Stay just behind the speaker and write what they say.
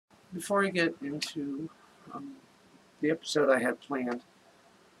Before I get into um, the episode I had planned,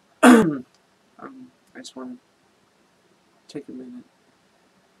 I just want to take a minute.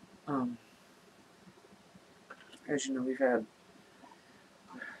 Um, as you know, we've had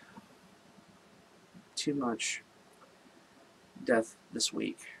too much death this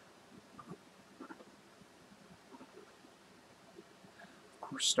week. Of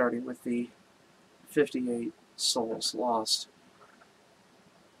course, starting with the 58 souls lost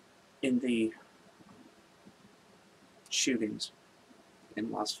in the shootings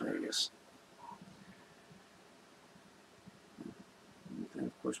in Las Vegas. And then,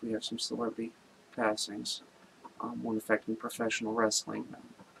 of course, we have some celebrity passings, one affecting professional wrestling.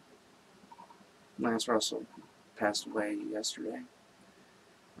 Lance Russell passed away yesterday,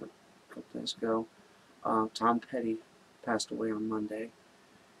 or a couple days ago. Tom Petty passed away on Monday,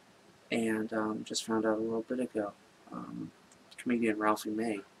 and just found out a little bit ago, comedian Ralphie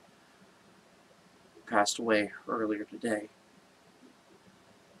May passed away earlier today.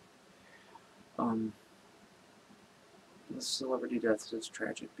 The celebrity death is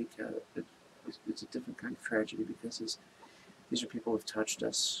tragic because it's a different kind of tragedy because these are people who have touched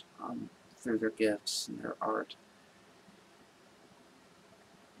us through their gifts and their art,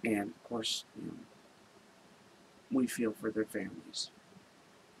 and of course, we feel for their families.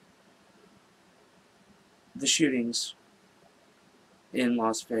 The shootings in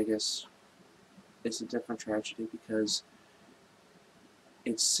Las Vegas is a different tragedy because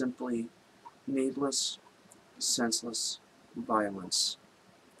it's simply needless, senseless violence.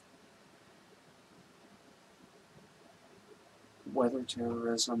 Whether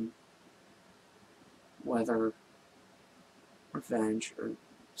terrorism, whether revenge, or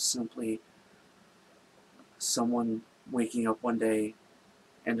simply someone waking up one day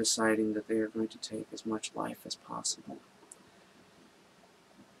and deciding that they are going to take as much life as possible.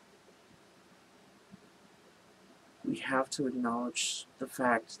 We have to acknowledge the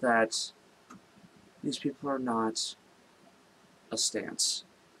fact that these people are not a stance.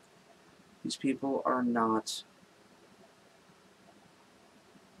 These people are not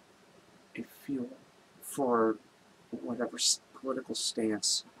a fuel for whatever political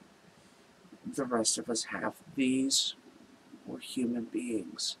stance the rest of us have. These were human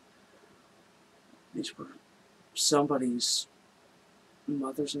beings. These were somebody's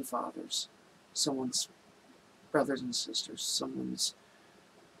mothers and fathers, someone's brothers and sisters, someone's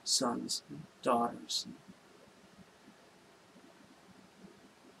sons and daughters.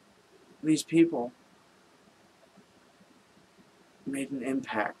 These people made an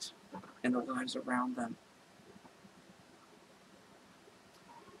impact in the lives around them,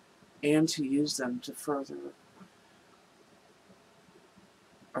 and to use them to further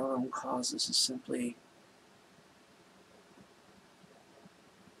our own causes is simply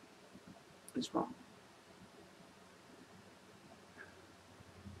wrong.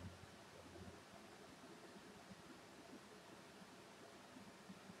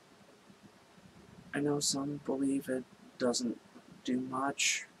 I know some believe it doesn't do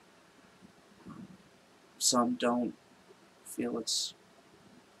much. Some don't feel it's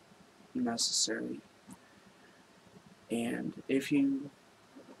necessary. And if you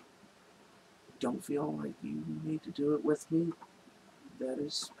don't feel like you need to do it with me,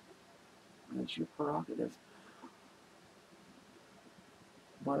 that's your prerogative.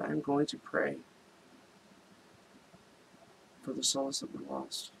 But I'm going to pray for the souls that were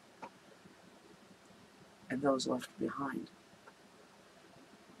lost and those left behind,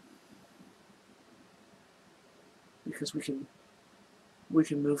 because we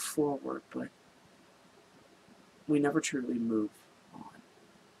can move forward, but we never truly move on.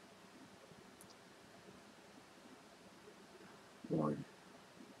 Lord,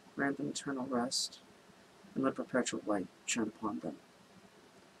 grant them eternal rest, and let perpetual light shine upon them.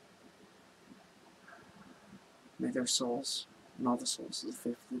 May their souls, and all the souls of the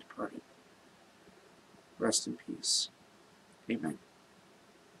faithfully departed, rest in peace. Amen.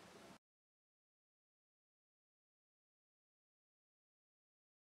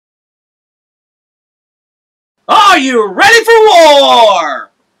 Are you ready for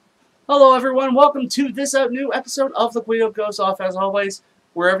war? Hello everyone, welcome to this new episode of The Guido Goes Off. As always,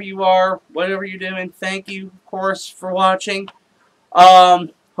 wherever you are, whatever you're doing, thank you, of course, for watching.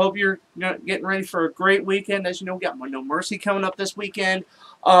 Hope you're getting ready for a great weekend. As you know, we got No Mercy coming up this weekend.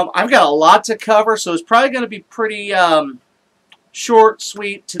 I've got a lot to cover, so it's probably going to be pretty short,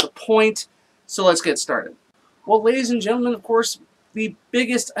 sweet, to the point. So let's get started. Well, ladies and gentlemen, of course, the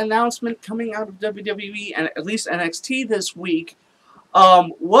biggest announcement coming out of WWE, and at least NXT this week,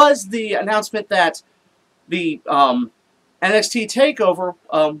 was the announcement that the NXT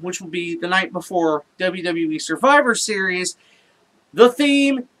TakeOver, which will be the night before WWE Survivor Series. The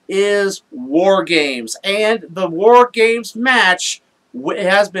theme is War Games, and the War Games match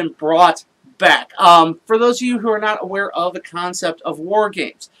has been brought back. For those of you who are not aware of the concept of War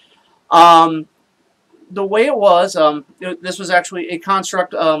Games, the way it was, this was actually a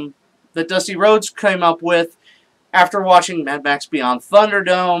construct that Dusty Rhodes came up with after watching Mad Max Beyond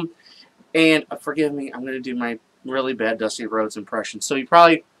Thunderdome. And forgive me, I'm going to do my really bad Dusty Rhodes impression. So he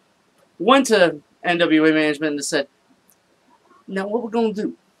probably went to NWA management and said, now what we're going to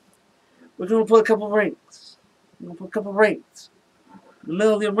do, we're going to put a couple of rings. We're going to put a couple of rings in the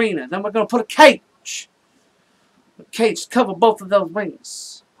middle of the arena. Then we're going to put a cage. A cage to cover both of those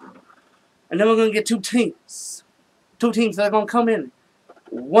rings. And then we're going to get two teams. Two teams that are going to come in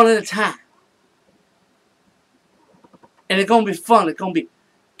one at a time. And it's going to be fun. It's going to be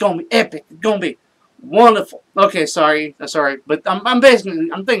epic. It's going to be wonderful. Okay, sorry. But I'm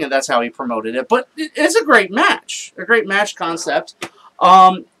thinking that's how he promoted it. But it's a great match. A great match concept.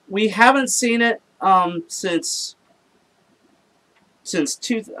 We haven't seen it since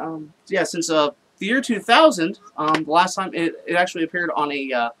the year 2000. The last time it actually appeared on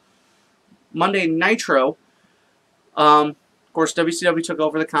a Monday Nitro. Of course, WCW took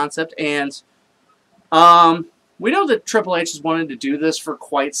over the concept, and we know that Triple H has wanted to do this for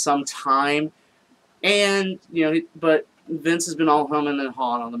quite some time, and but Vince has been all humming and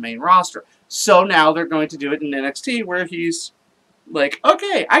hawing on the main roster. So now they're going to do it in NXT, where he's like,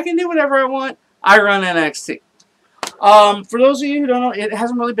 okay, I can do whatever I want. I run NXT. For those of you who don't know, it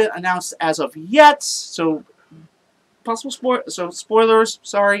hasn't really been announced as of yet, so spoilers.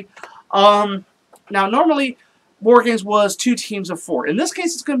 Sorry. Now normally War Games was 2 teams of 4. In this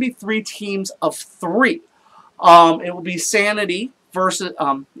case, it's going to be 3 teams of 3. It will be Sanity versus,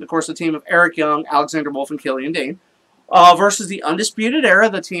 of course, the team of Eric Young, Alexander Wolf, and Killian Dane, versus the Undisputed Era,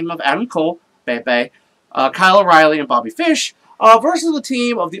 the team of Adam Cole, Bebe, Kyle O'Reilly, and Bobby Fish, versus the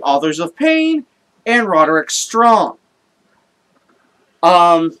team of the Authors of Pain and Roderick Strong.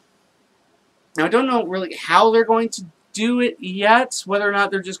 Now, I don't know really how they're going to do it yet, whether or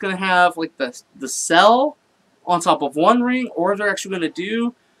not they're just going to have like the cell on top of one ring, or if they're actually going to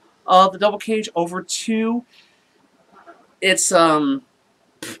do the double cage over 2. It's really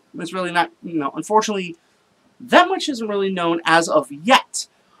not, unfortunately, that much isn't really known as of yet.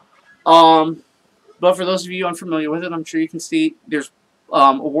 But for those of you unfamiliar with it, I'm sure you can see there's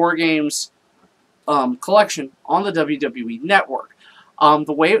a War Games collection on the WWE Network.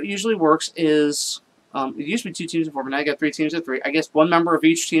 The way it usually works is, it used to be 2 teams of 4, but now I got 3 teams of 3. I guess one member of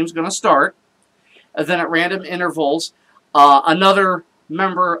each team is going to start. And then at random intervals, another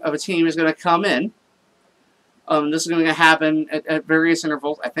member of a team is going to come in. This is going to happen at various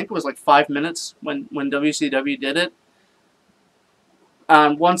intervals. I think it was like 5 minutes when WCW did it.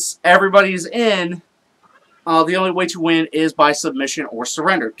 Once everybody's in, the only way to win is by submission or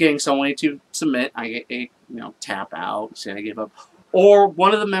surrender. Getting someone to submit, I get a tap out, say I give up, or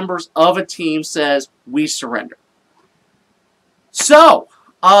one of the members of a team says we surrender. So,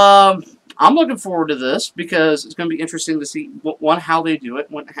 I'm looking forward to this because it's going to be interesting to see how they do it,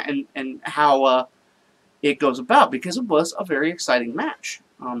 and how it goes about, because it was a very exciting match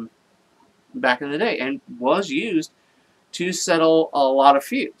back in the day and was used to settle a lot of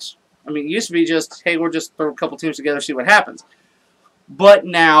feuds. I mean, it used to be just, hey, we'll just throw a couple teams together, see what happens. But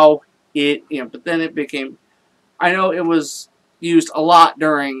now but then it became, I know it was used a lot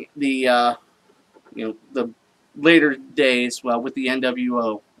during the the later days, with the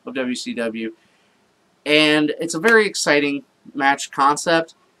NWO of WCW, and it's a very exciting match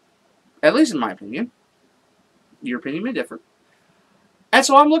concept, at least in my opinion. Your opinion may differ, and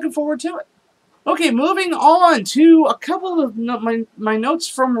so I'm looking forward to it. Okay, moving on to a couple of my notes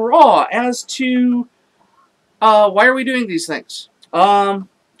from Raw as to why are we doing these things. Of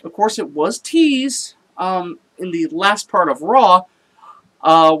course, it was teased in the last part of Raw,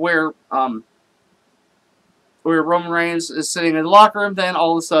 where Roman Reigns is sitting in the locker room. Then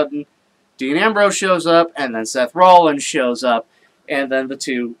all of a sudden, Dean Ambrose shows up, and then Seth Rollins shows up, and then the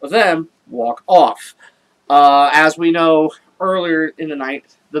 2 of them walk off. As we know, earlier in the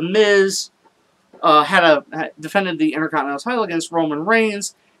night, The Miz had defended the Intercontinental title against Roman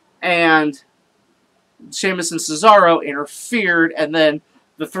Reigns, and Sheamus and Cesaro interfered, and then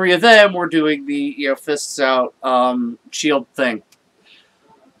the 3 of them were doing the fists out Shield thing.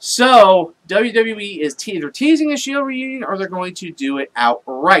 So WWE is either teasing a Shield reunion, or they're going to do it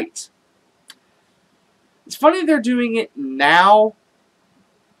outright. It's funny they're doing it now,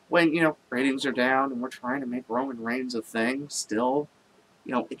 when ratings are down and we're trying to make Roman Reigns a thing. Still,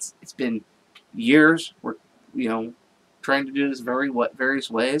 it's been years. trying to do this various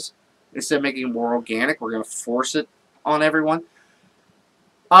ways. Instead of making it more organic, we're going to force it on everyone.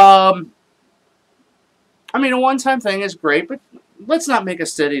 I mean, a one-time thing is great, but let's not make a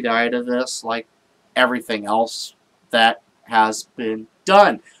steady diet of this like everything else that has been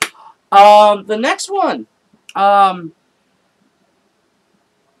done. The next one.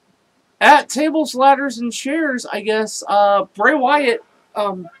 At tables, ladders, and chairs, I guess, Bray Wyatt,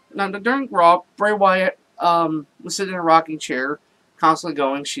 during Raw, Bray Wyatt, was sitting in a rocking chair, constantly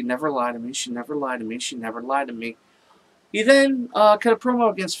going, "She never lied to me, she never lied to me, she never lied to me." He then, cut a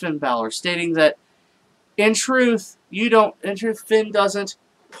promo against Finn Balor, stating that, in truth, Finn doesn't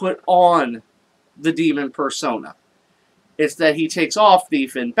put on the demon persona. It's that he takes off the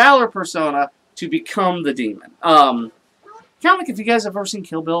Finn Balor persona to become the demon. Kind of like if you guys have ever seen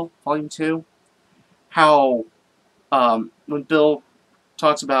Kill Bill Volume 2, how when Bill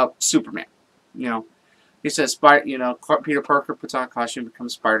talks about Superman, he says, Peter Parker puts on a costume to become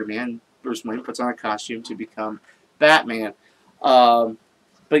Spider-Man, Bruce Wayne puts on a costume to become Batman. But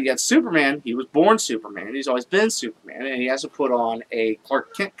yet Superman, he was born Superman, he's always been Superman, and he has to put on a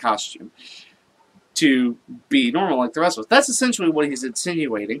Clark Kent costume to be normal like the rest of us. That's essentially what he's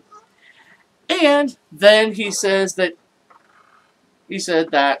insinuating. And then he said that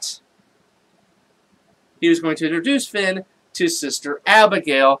he was going to introduce Finn to Sister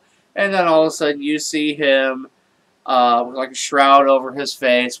Abigail, and then all of a sudden you see him with like a shroud over his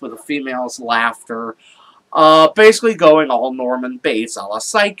face with a female's laughter, basically going all Norman Bates a la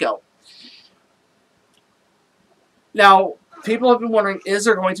Psycho. Now, people have been wondering, is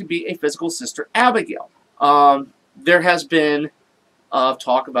there going to be a physical Sister Abigail? There has been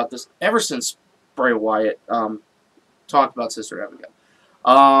talk about this ever since Bray Wyatt talked about Sister Abigail.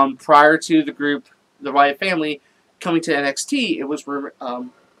 Prior to the Wyatt family, coming to NXT, it was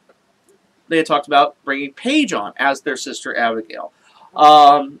they had talked about bringing Paige on as their Sister Abigail.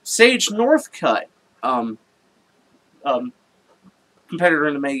 Sage Northcutt, competitor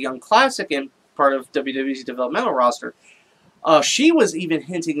in the Mae Young Classic and part of WWE's developmental roster, she was even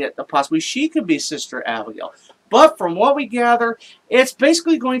hinting at possibly she could be Sister Abigail. But from what we gather, it's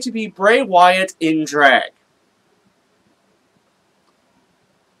basically going to be Bray Wyatt in drag.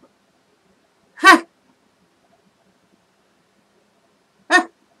 Huh. Huh.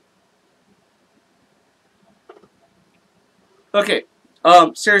 Okay.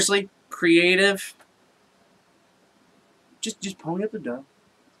 Seriously, creative. Just pony up the dough.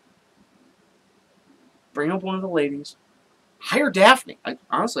 Bring up one of the ladies. Hire Daphne.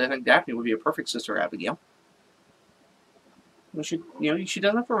 Honestly, I think Daphne would be a perfect Sister Abigail. She doesn't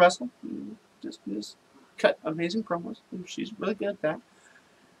have to wrestle. Just cut amazing promos. She's really good at that.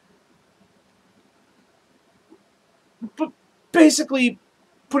 But basically,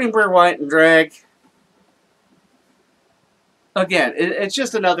 putting Bray Wyatt in drag, again, it's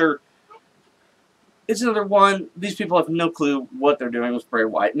just another. It's another one. These people have no clue what they're doing with Bray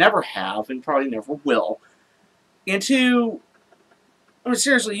Wyatt. Never have, and probably never will. And two, I mean,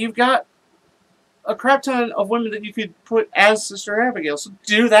 seriously, you've got a crap ton of women that you could put as Sister Abigail, so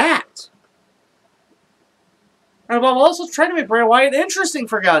do that. And above all, also try to make Bray Wyatt interesting,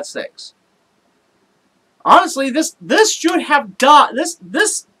 for God's sakes. Honestly, this should have died.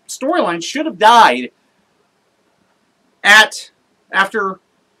 This storyline should have died after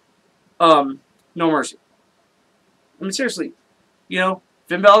No Mercy. I mean, seriously,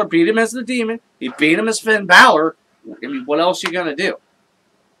 Finn Balor beat him as the Demon. He beat him as Finn Balor. I mean, what else are you gonna do?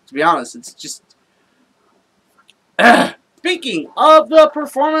 To be honest, it's just. Speaking of the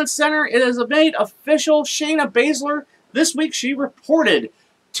Performance Center, it is made official. Shayna Baszler, this week she reported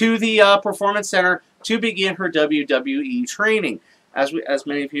to the Performance Center to begin her WWE training. As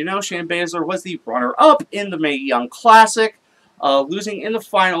many of you know, Shayna Baszler was the runner-up in the Mae Young Classic, losing in the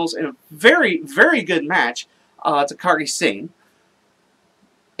finals in a very, very good match to Kairi Sane.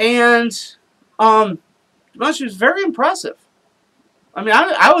 And she was very impressive. I mean,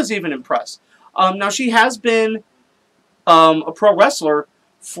 I was even impressed. Now, she has been a pro wrestler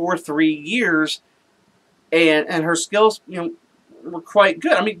for 3 years, and her skills, were quite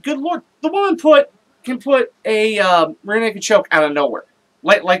good. I mean, good Lord, the woman can put a rear naked choke out of nowhere,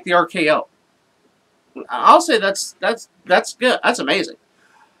 like the RKO. I'll say that's good. That's amazing.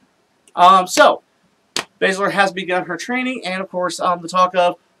 So Baszler has begun her training, and of course, the talk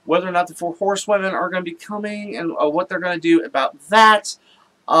of whether or not the 4 Horsewomen are going to be coming and what they're going to do about that.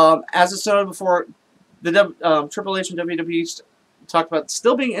 As it's noted before, the Triple H and WWE talked about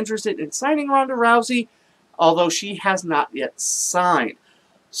still being interested in signing Ronda Rousey, although she has not yet signed.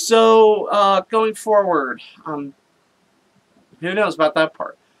 So, going forward, who knows about that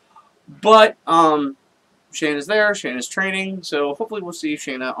part. But, Shayna's there. Shayna's training. So hopefully we'll see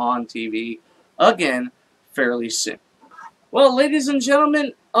Shayna on TV again fairly soon. Well, ladies and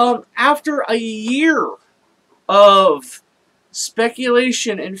gentlemen, after a year of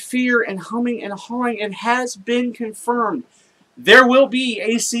speculation and fear and humming and hawing, it has been confirmed. There will be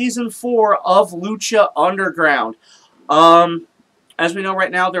a Season 4 of Lucha Underground. As we know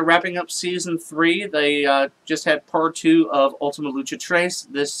right now, they're wrapping up Season 3. They just had Part 2 of Ultima Lucha Tres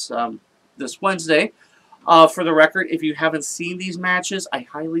this Wednesday. For the record, if you haven't seen these matches, I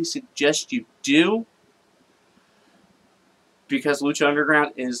highly suggest you do, because Lucha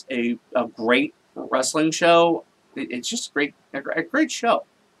Underground is a great wrestling show. It's just a great show.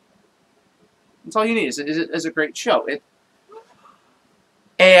 That's all you need is a great show.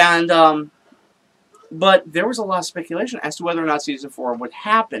 But there was a lot of speculation as to whether or not Season 4 would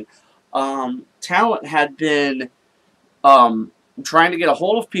happen. Talent had been trying to get a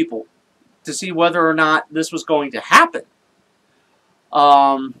hold of people to see whether or not this was going to happen.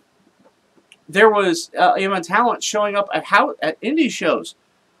 There was even talent showing up at indie shows,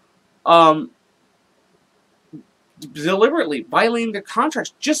 deliberately violating their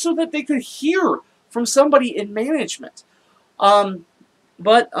contracts just so that they could hear from somebody in management.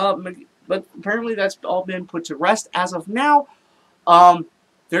 But apparently that's all been put to rest as of now.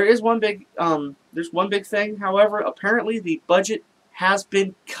 There's one big thing, however. Apparently the budget has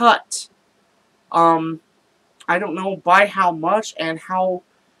been cut. I don't know by how much and how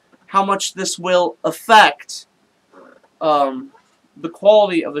much this will affect the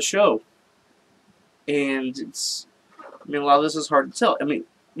quality of the show. And a lot of this is hard to tell.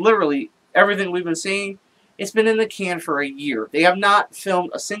 Literally everything we've been seeing, it's been in the can for a year. They have not filmed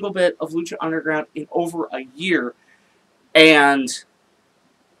a single bit of Lucha Underground in over a year. And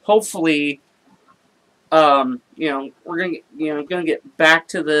hopefully, we're gonna get back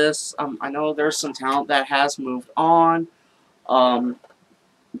to this. I know there's some talent that has moved on.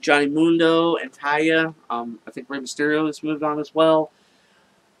 Johnny Mundo and Taya. I think Rey Mysterio has moved on as well.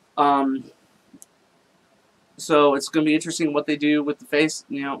 So it's going to be interesting what they do with the face.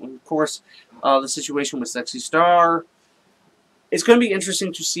 Of course, the situation with Sexy Star. It's going to be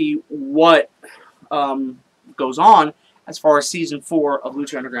interesting to see what goes on as far as Season 4 of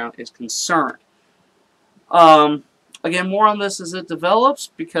Lucha Underground is concerned. Again, more on this as it develops,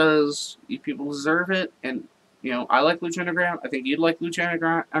 because you people deserve it. And, I like Lucha Underground. I think you'd like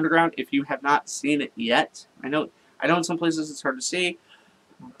Lucha Underground if you have not seen it yet. I know in some places it's hard to see.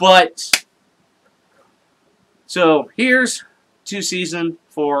 But, so, here's to Season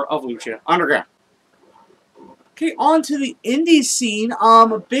 4 of Lucha Underground. Okay, on to the indie scene.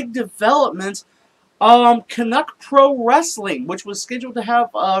 A big development. Canuck Pro Wrestling, which was scheduled to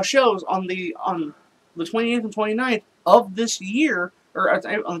have shows on the 28th and 29th of this year, or on the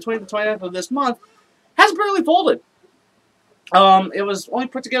 20th and 29th of this month, has barely folded. It was only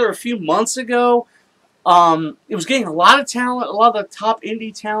put together a few months ago. It was getting a lot of talent, a lot of the top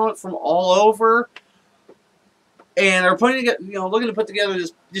indie talent from all over, and they're looking to put together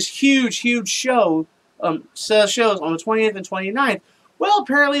this huge show, set of shows on the 20th and 29th. Well,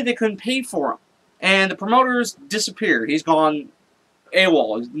 apparently they couldn't pay for them, and the promoter's disappeared. He's gone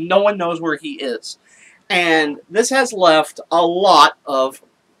AWOL. No one knows where he is. And this has left a lot of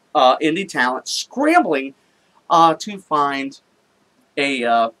indie talent scrambling to find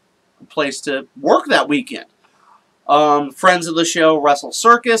a place to work that weekend. Friends of the show, Wrestle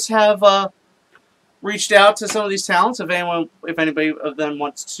Circus, have reached out to some of these talents. If anybody of them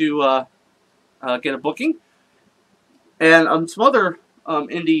wants to get a booking, and some other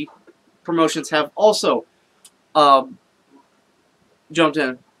indie promotions have also jumped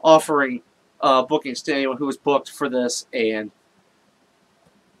in, offering bookings to anyone who was booked for this and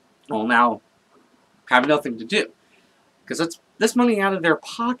will now have nothing to do, because that's money out of their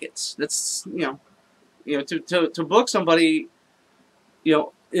pockets. That's to book somebody,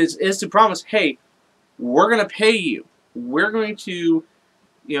 is to promise, hey, we're going to pay you. We're going to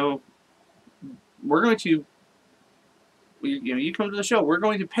you come to the show. We're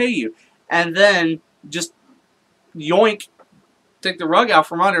going to pay you, and then just yoink, take the rug out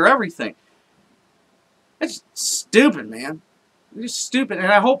from under everything. It's stupid, man. It's stupid, and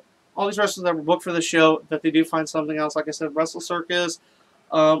I hope all these wrestlers that were booked for the show that they do find something else. Like I said, Wrestle Circus.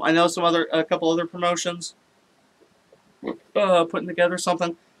 I know a couple other promotions putting together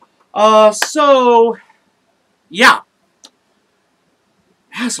something. So yeah,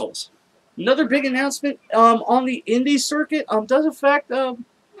 assholes. Another big announcement on the indie circuit does affect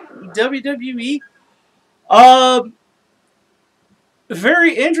WWE.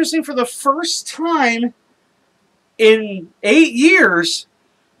 Very interesting. For the first time in 8 years,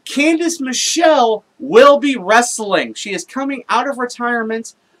 Candice Michelle will be wrestling. She is coming out of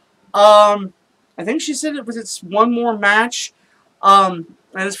retirement. I think she said it's one more match. And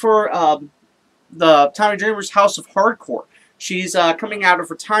it's for the Tommy Dreamer's House of Hardcore. She's coming out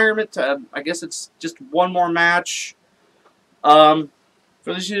of retirement. I guess it's just one more match. For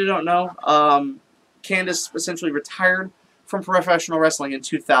those of you who don't know, Candice essentially retired from professional wrestling in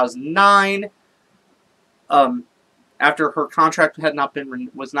 2009. After her contract was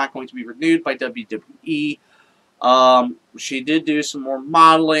not going to be renewed by WWE. She did do some more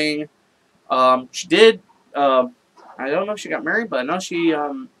modeling. She did. I don't know if she got married, but I know she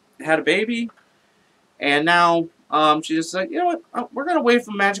had a baby. And now she's just like, you know what? We're gonna wave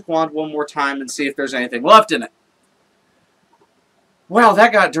the magic wand one more time and see if there's anything left in it. Wow,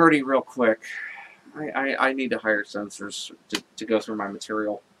 that got dirty real quick. I need to hire censors to go through my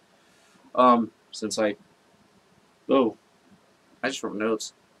material. Since I just wrote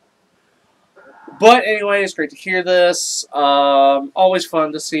notes. But anyway, it's great to hear this. Always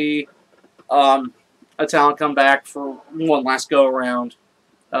fun to see a talent come back for one last go around.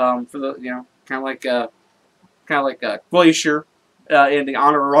 For the kind of like Glacier in the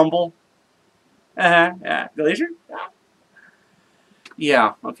Honor Rumble. Yeah, Glacier.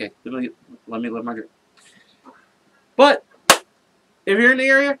 Yeah. Okay. Let me live my dream. But if you're in the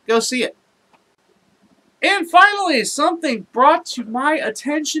area, go see it. And finally, something brought to my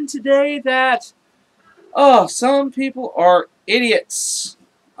attention today that, some people are idiots.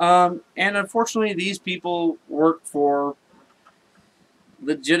 And unfortunately, these people work for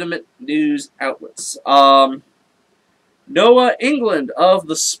legitimate news outlets. Noah England of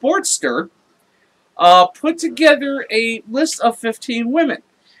The Sportster put together a list of 15 women.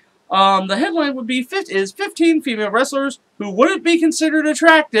 The headline would be 15 female wrestlers who wouldn't be considered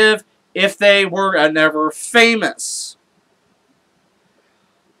attractive if they were never famous.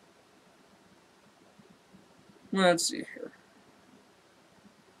 Let's see here.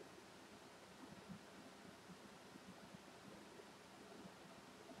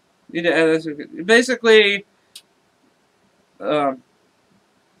 Basically, okay,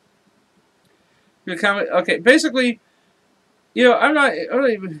 basically, I'm not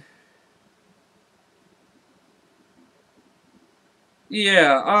even.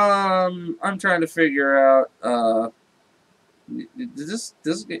 Yeah, I'm trying to figure out,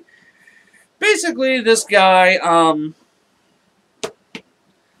 basically, this guy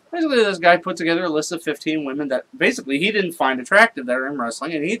put together a list of 15 women that basically he didn't find attractive that are in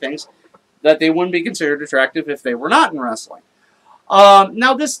wrestling, and he thinks that they wouldn't be considered attractive if they were not in wrestling.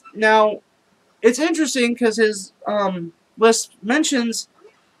 Now it's interesting because his list mentions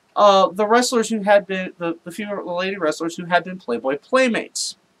the wrestlers who had been the lady wrestlers who had been Playboy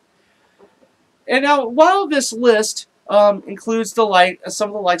playmates. And now, while this list includes some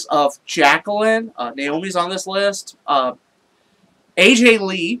of the likes of Jacqueline, Naomi's on this list, AJ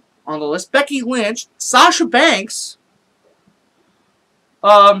Lee on the list, Becky Lynch, Sasha Banks,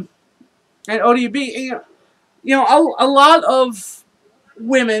 and ODB, a lot of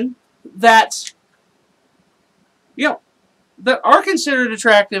women that that are considered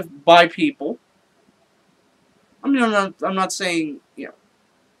attractive by people. I mean, I'm not saying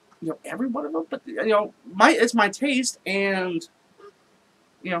every one of them, but it's my taste, and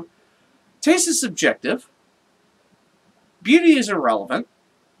taste is subjective. Beauty is irrelevant.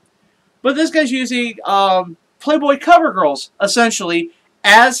 But this guy's using Playboy cover girls essentially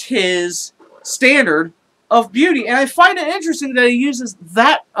as his standard of beauty, and I find it interesting that he uses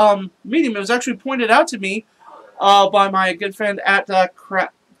that medium. It was actually pointed out to me by my good friend at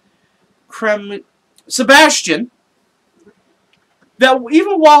Sebastian, that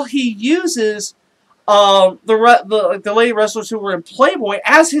even while he uses the lady wrestlers who were in Playboy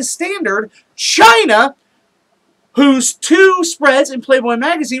as his standard, China, whose 2 spreads in Playboy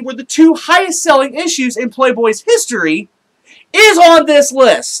magazine were the 2 highest selling issues in Playboy's history, is on this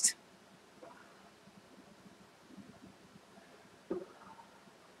list.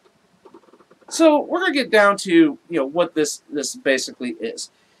 So we're gonna get down to what this basically is.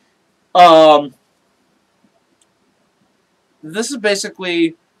 This is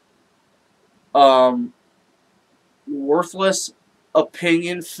basically worthless,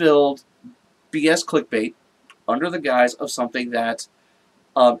 opinion-filled BS clickbait under the guise of something that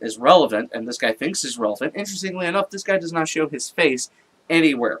is relevant, and this guy thinks is relevant. Interestingly enough, this guy does not show his face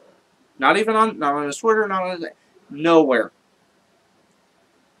anywhere. Not on his Twitter, nowhere.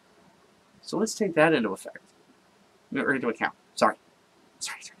 So let's take that into account. Sorry.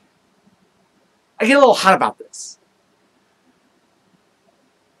 I get a little hot about this.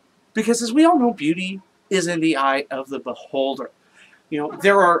 Because as we all know, beauty is in the eye of the beholder.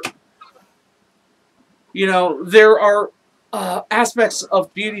 there are aspects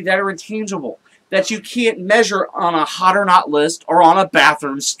of beauty that are intangible, that you can't measure on a hot or not list, or on a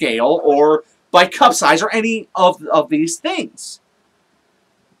bathroom scale, or by cup size, or any of these things.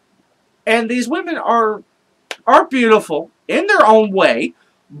 And these women are beautiful in their own way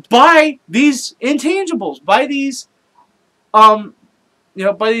by these intangibles, by these by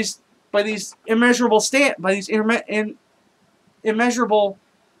these immeasurable immeasurable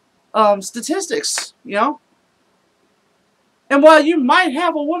statistics, And while you might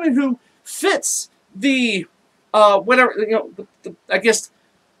have a woman who fits the whatever, I guess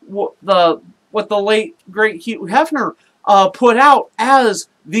what the late great Hugh Hefner put out as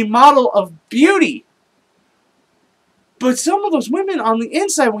the model of beauty, but some of those women on the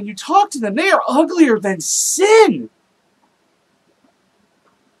inside, when you talk to them, they are uglier than sin.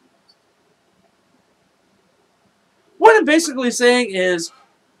 What I'm basically saying is,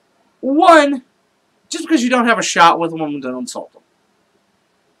 one, just because you don't have a shot with a woman, don't insult them.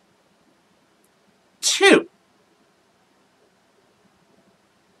 Two,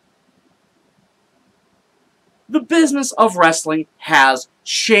 the business of wrestling has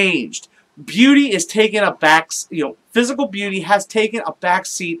changed. Beauty is taking a physical beauty has taken a back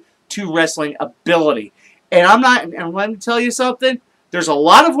seat to wrestling ability. And let me tell you something, there's a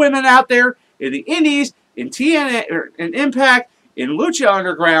lot of women out there in the Indies, in TNA, or in Impact, in Lucha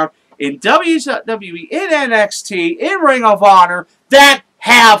Underground, in WWE, in NXT, in Ring of Honor, that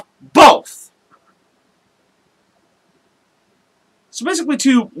have both. So basically,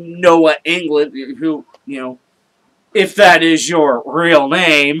 to Noah England, who, if that is your real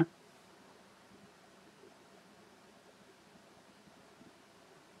name,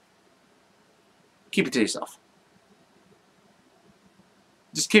 keep it to yourself.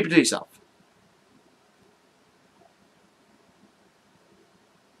 Just keep it to yourself.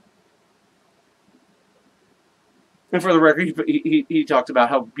 And for the record, he talked about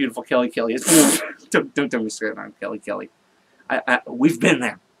how beautiful Kelly is. don't me straight on Kelly. We've been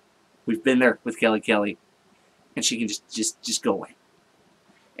there. We've been there with Kelly. And she can just go away.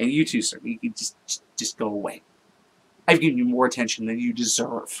 And you too, sir. You can just go away. I've given you more attention than you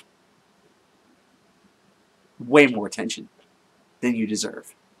deserve. Way more attention than you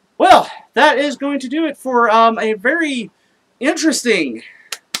deserve. Well, that is going to do it for a very interesting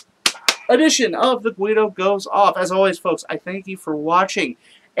edition of The Guido Goes Off. As always, folks, I thank you for watching,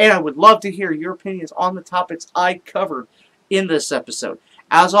 and I would love to hear your opinions on the topics I covered in this episode.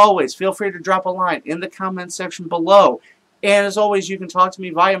 As always, feel free to drop a line in the comment section below. And as always, you can talk to me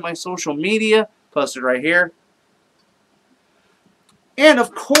via my social media, posted right here. And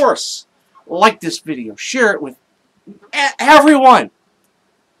of course, like this video, share it with everyone.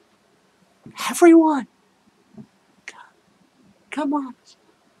 Everyone. Come on.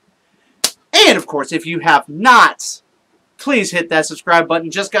 And of course, if you have not, please hit that subscribe button.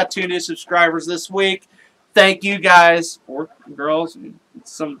 Just got 2 new subscribers this week. Thank you guys, or girls.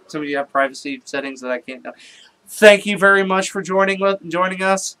 Some of you have privacy settings that I can't know. Thank you very much for joining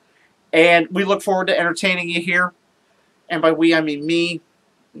us. And we look forward to entertaining you here. And by we, I mean me.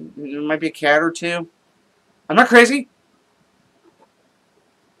 There might be a cat or two. I'm not crazy.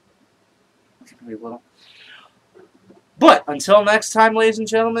 Maybe a little. But until next time, ladies and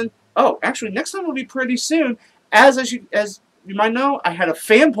gentlemen. Oh, actually, next time will be pretty soon. As you might know, I had a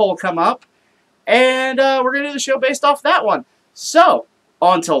fan poll come up, and we're going to do the show based off that one. So,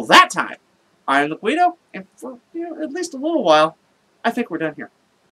 until that time, I am the Guido, and for at least a little while, I think we're done here.